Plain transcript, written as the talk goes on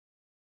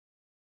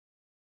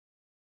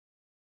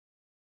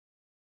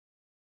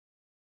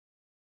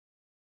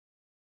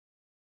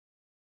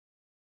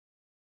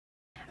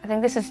I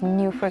think this is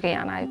new for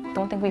Guyana. I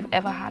don't think we've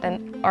ever had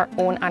our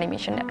own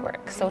animation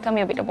network. So tell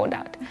me a bit about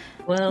that.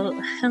 Well,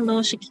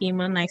 hello,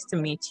 Shikema. Nice to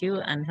meet you,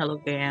 and hello,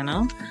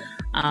 Guyana.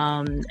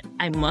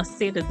 I must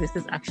say that this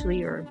is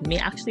actually, or may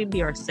actually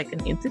be, our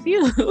second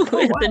interview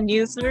with the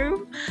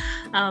newsroom.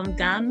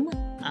 GAN,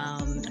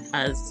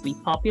 as we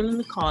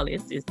popularly call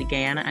it, is the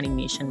Guyana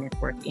Animation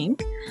Network,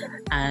 Inc.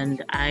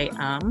 And I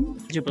am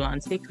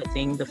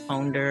Jubilante, the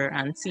founder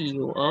and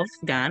CEO of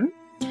GAN.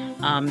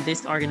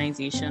 This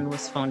organization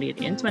was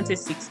founded in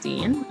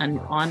 2016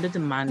 and under the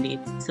mandate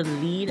to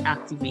lead,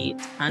 activate,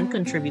 and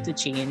contribute to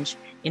change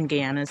in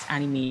Guyana's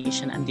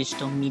animation and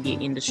digital media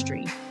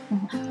industry.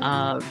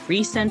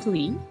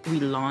 Recently, we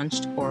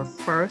launched our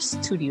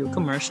first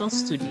commercial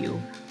studio,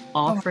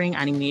 offering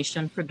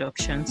animation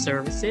production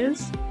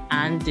services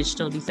and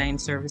digital design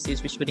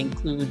services, which would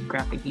include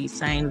graphic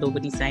design, logo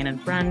design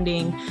and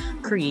branding,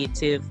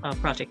 creative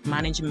project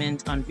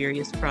management on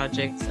various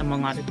projects,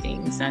 among other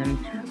things. And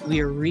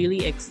we are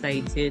really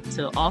excited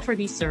to offer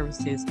these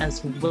services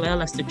as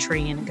well as to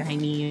train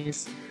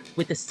Guyanese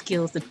with the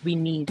skills that we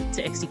need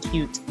to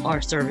execute our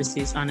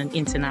services on an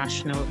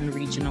international and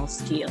regional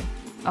scale.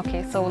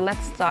 Okay, so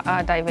let's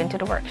dive into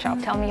the workshop.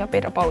 Tell me a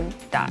bit about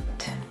that.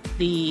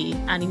 The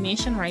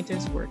Animation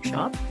Writers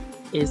Workshop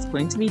is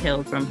going to be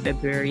held from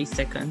February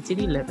 2nd to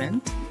the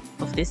 11th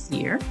of this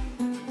year.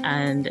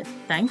 And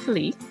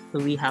thankfully,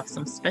 we have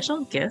some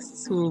special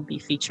guests who will be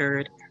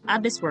featured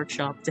at this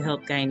workshop to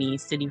help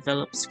Guyanese to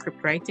develop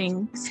script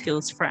writing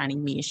skills for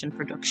animation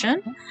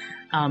production.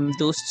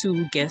 Those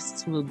two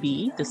guests will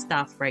be the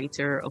staff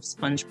writer of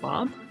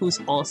Spongebob, who's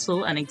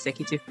also an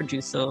executive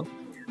producer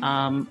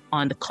on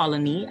The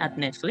Colony at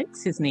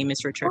Netflix. His name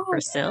is Richard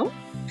Pursel.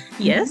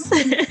 Yes.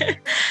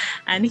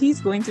 And he's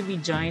going to be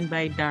joined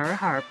by Dara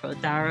Harper.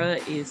 Dara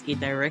is a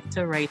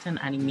director, writer, and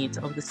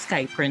animator of The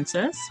Sky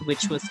Princess,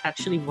 which was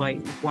actually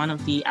why one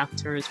of the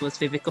actors was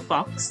Vivica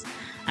Fox.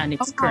 And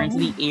it's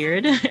currently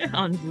aired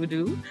on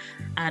Vudu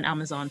and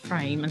Amazon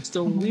Prime. And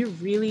so we're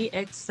really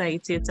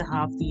excited to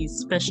have these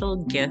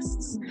special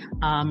guests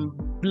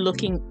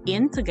looking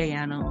into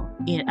Guyana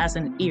as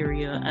an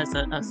area, as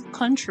a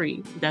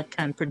country that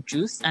can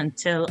produce and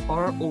tell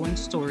our own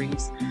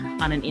stories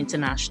on an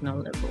international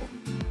level.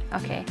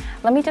 Okay,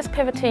 let me just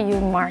pivot to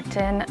you,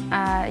 Martin.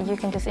 You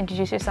can just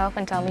introduce yourself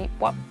and tell me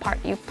what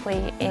part you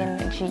play in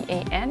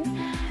GAN,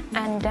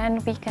 and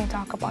then we can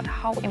talk about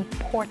how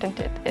important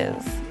it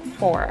is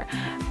for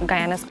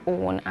Guyana's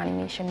own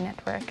animation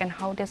network and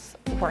how this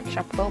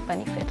workshop will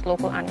benefit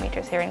local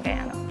animators here in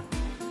Guyana.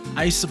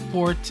 I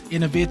support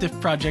innovative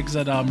projects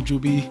that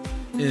Juby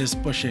is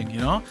pushing,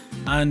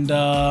 and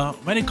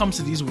when it comes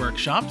to these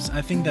workshops,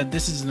 I think that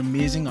this is an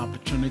amazing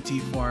opportunity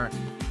for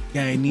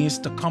Guyanese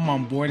to come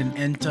on board and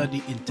enter onto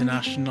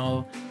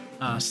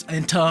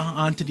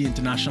the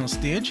international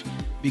stage,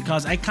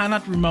 because I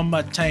cannot remember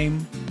a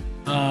time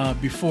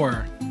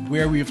before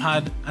where we've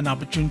had an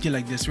opportunity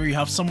like this, where you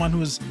have someone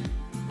who's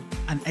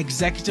an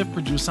executive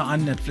producer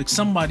on Netflix,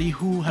 somebody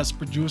who has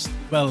produced,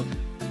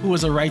 who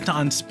was a writer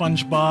on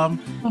Spongebob,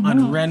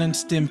 on Ren and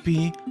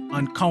Stimpy,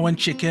 on Cow and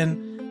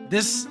Chicken.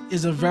 This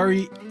is a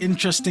very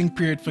interesting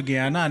period for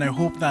Guyana, and I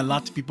hope that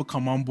lots of people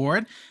come on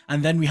board.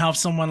 And then we have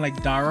someone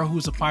like Dara,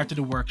 who's a part of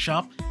the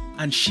workshop,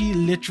 and she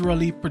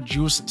literally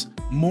produced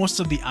most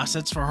of the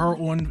assets for her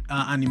own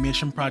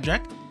animation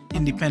project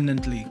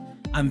independently.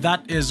 And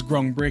that is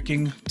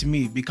groundbreaking to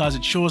me, because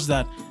it shows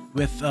that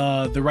with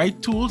the right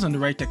tools and the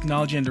right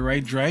technology and the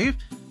right drive,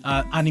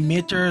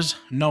 animators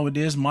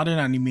nowadays, modern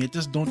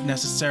animators, don't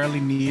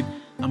necessarily need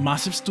a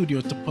massive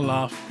studio to pull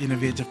off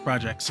innovative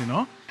projects,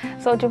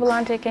 So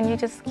Jubilante, can you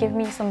just give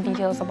me some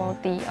details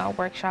about the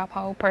workshop,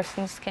 how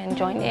persons can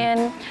join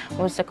in,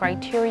 what's the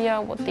criteria,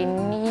 what they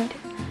need?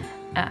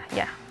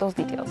 Yeah, those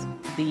details.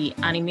 The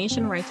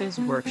Animation Writers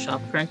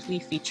Workshop currently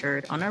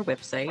featured on our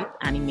website,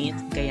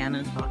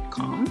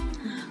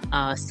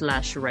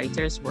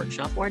 animateguyana.com/writers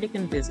workshop, or they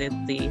can visit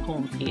the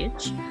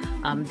homepage.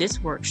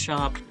 This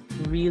workshop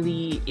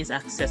really is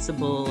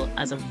accessible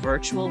as a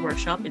virtual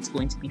workshop. It's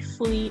going to be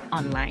fully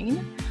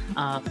online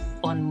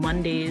on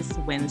Mondays,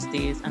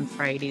 Wednesdays, and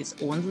Fridays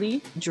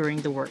only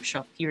during the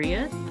workshop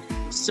period,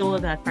 so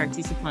that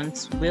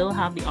participants will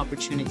have the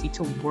opportunity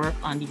to work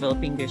on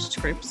developing their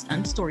scripts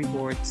and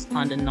storyboards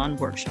on the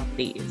non-workshop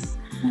days.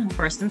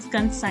 Persons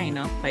can sign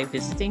up by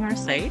visiting our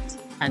site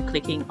and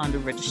clicking on the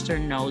Register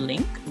Now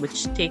link,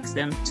 which takes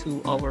them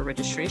to our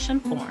registration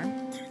form.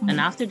 And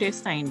after they're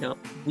signed up,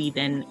 we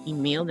then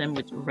email them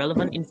with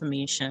relevant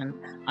information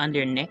on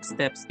their next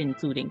steps,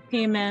 including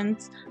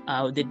payments,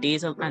 the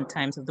days and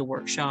times of the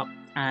workshop,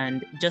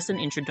 and just an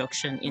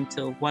introduction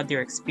into what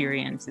their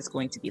experience is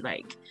going to be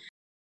like.